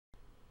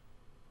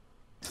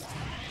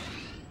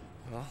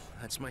Well,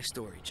 that's my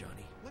story,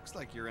 Johnny. Looks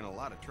like you're in a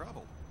lot of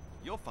trouble.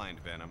 You'll find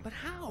Venom. But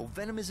how?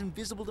 Venom is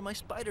invisible to my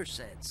spider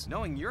sense.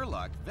 Knowing your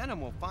luck,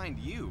 Venom will find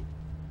you.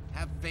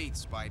 Have faith,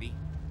 Spidey.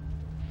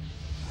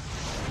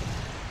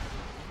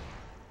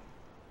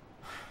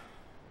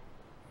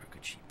 Where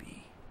could she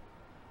be?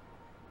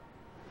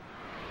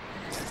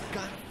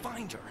 Gotta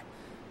find her.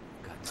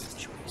 Got no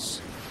choice.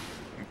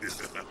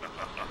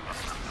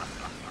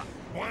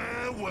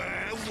 Where,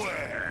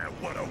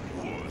 what a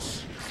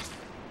wuss.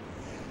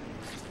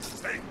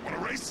 Hey, wanna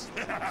race?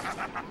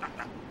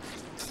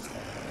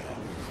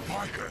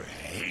 Parker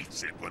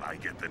hates it when I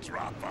get the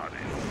drop on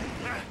him.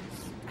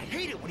 I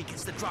hate it when he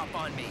gets the drop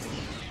on me.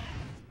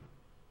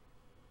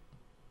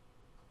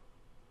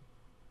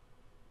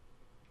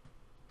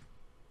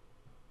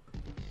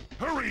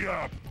 Hurry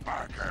up,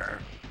 Parker.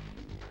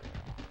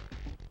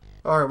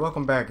 Alright,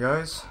 welcome back,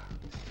 guys.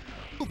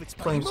 Move it, Spidey,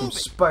 Playing some move it.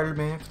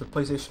 Spider-Man for the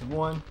PlayStation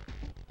 1.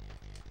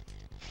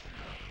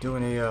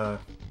 Doing a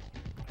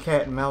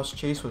cat and mouse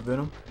chase with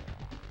Venom.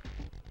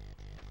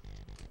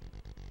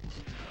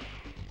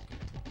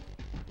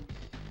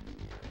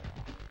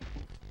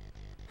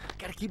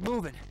 Gotta keep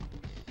moving.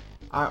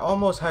 I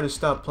almost had to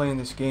stop playing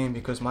this game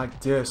because my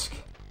disc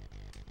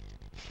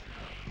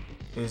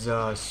is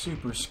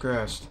super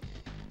scratched.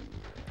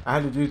 I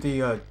had to do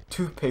the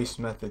toothpaste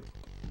method,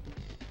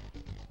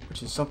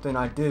 which is something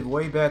I did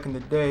way back in the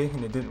day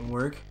and it didn't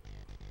work.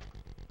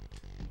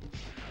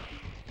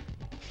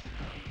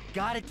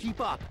 Gotta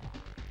keep up.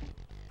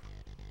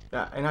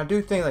 Yeah, and I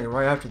do think like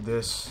right after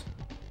this,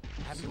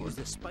 Haven't used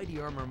the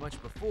Spidey armor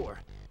much before,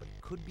 but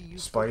it could be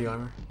useful. Spidey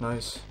armor,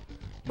 nice.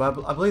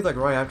 But I believe like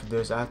right after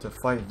this I have to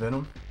fight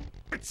Venom.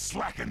 It's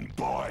slacking,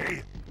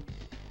 boy.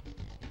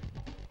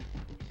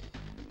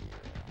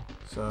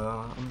 So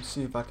I'm gonna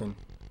see if I can.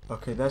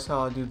 Okay, that's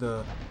how I do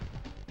the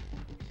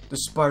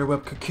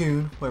spiderweb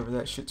cocoon, whatever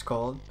that shit's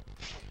called.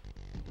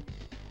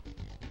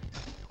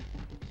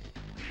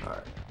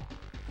 Alright.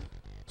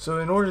 So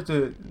in order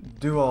to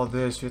do all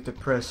this, you have to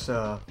press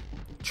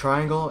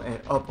triangle and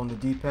up on the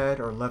D-pad,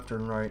 or left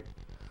and right.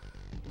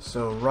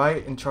 So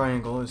right and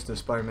triangle is the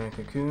Spider-Man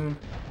cocoon.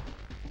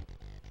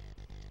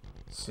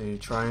 Let's see,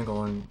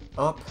 triangle and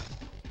up.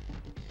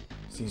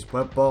 It's these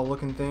web ball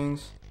looking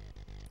things.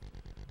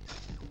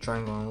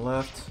 Triangle on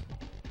left.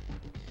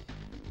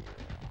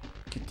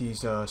 Get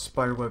these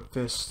spiderweb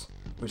fists,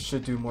 which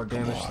should do more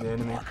damage to the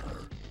enemy.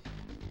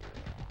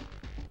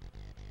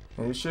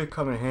 And it should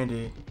come in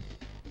handy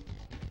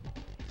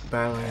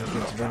battling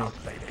against Venom.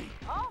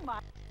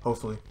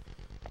 Hopefully.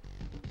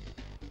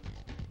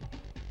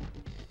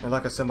 And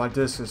like I said, my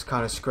disc is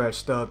kind of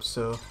scratched up,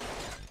 so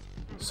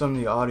some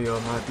of the audio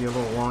might be a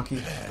little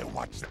wonky.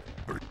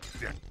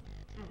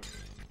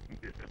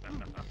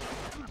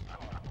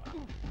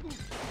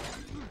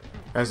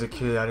 As a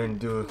kid, I didn't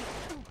do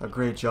a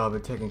great job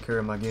at taking care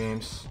of my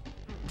games.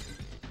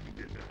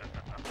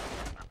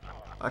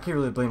 I can't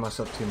really blame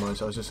myself too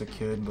much. I was just a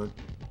kid, but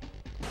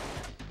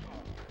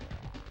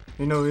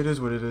you know, it is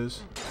what it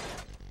is.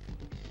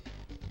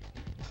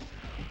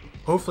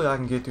 Hopefully I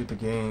can get through the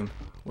game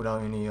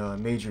without any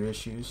major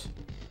issues.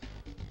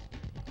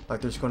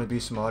 Like there's going to be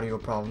some audio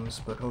problems,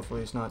 but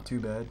hopefully it's not too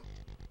bad.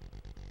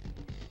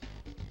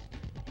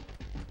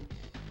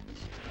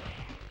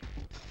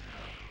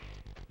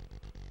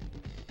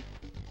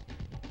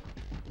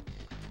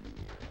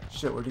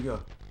 Shit, where'd he go?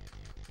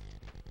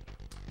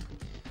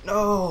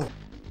 No!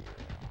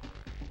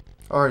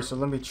 Alright, so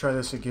let me try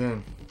this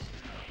again.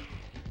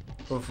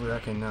 Hopefully I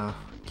can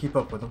keep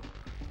up with him.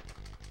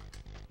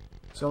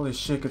 So all this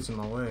shit gets in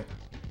my way.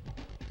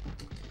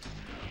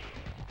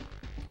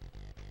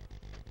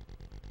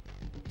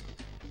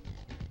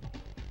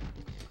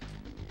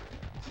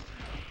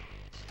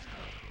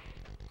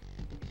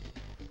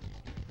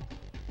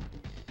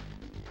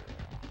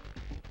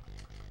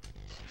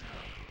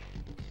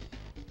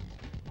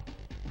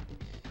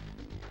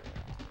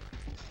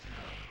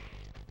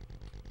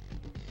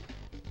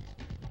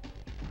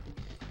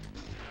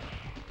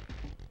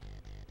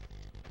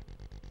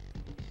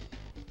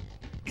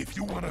 If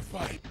you want to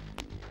fight.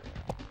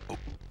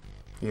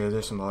 Yeah,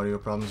 there's some audio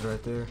problems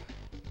right there.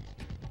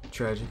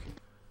 Tragic.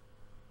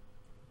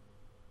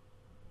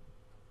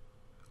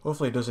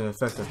 Hopefully it doesn't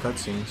affect the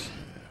cutscenes.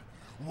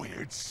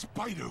 Where'd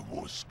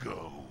Spider-Wuss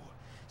go?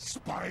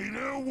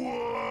 Spider-Wuss!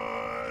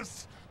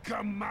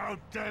 Come out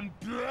and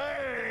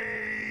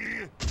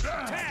play!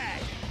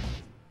 Tag!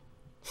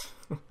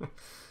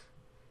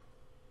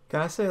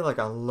 Can I say, like,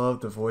 I love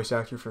the voice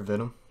actor for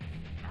Venom?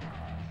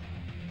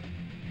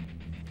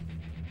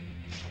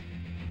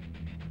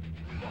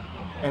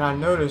 And I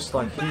noticed,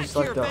 like, he's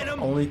like the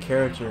only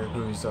character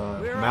whose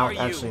mouth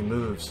actually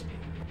moves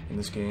in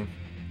this game.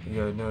 You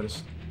gotta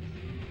notice.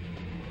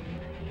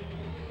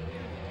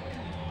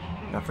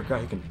 And I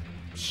forgot he can.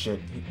 Shit,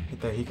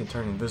 that he can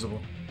turn invisible.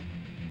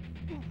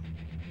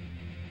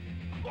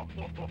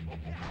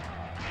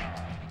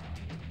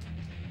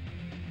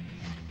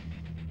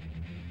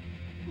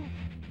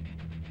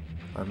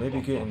 Or maybe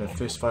getting in a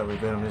fist fight with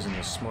Venom isn't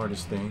the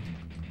smartest thing.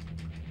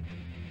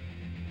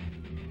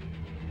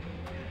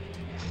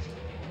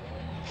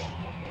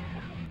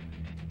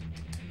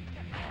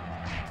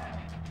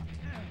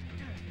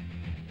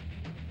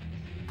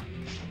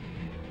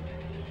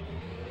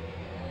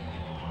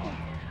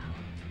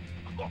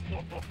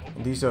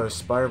 And these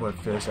spiderweb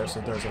fists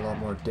actually does a lot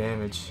more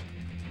damage.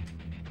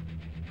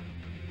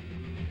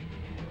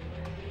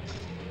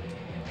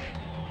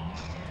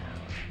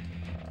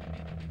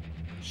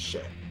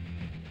 Shit.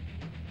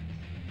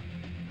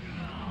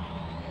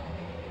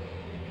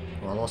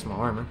 Well, I lost my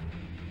armor.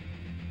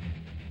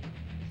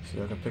 See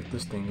if I can pick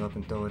this thing up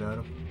and throw it at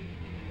him.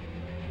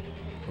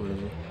 Where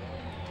is it?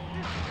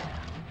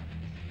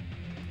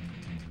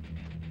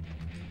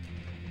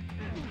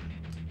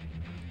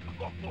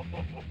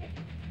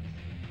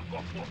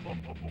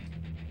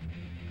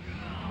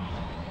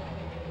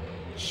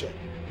 Shit.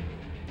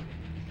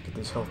 Get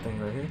this health thing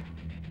right here.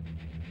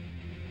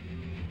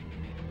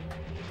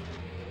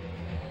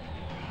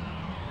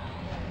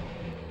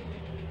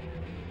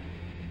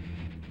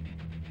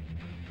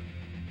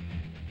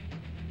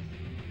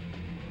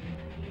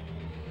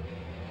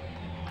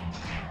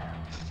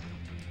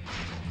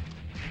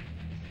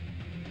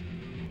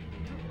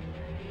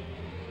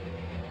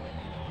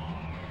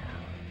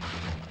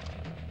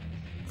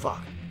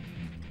 Fuck.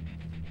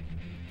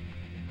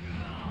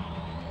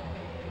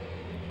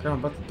 God, I'm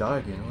about to die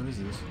again. What is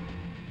this?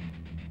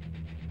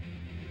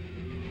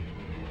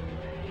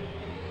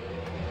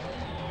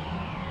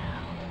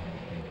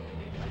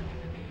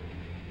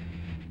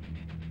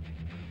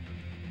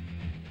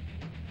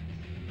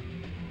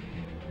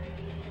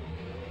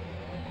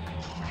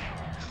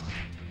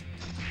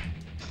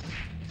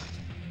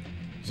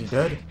 Is he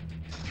dead?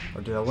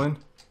 Or did I win?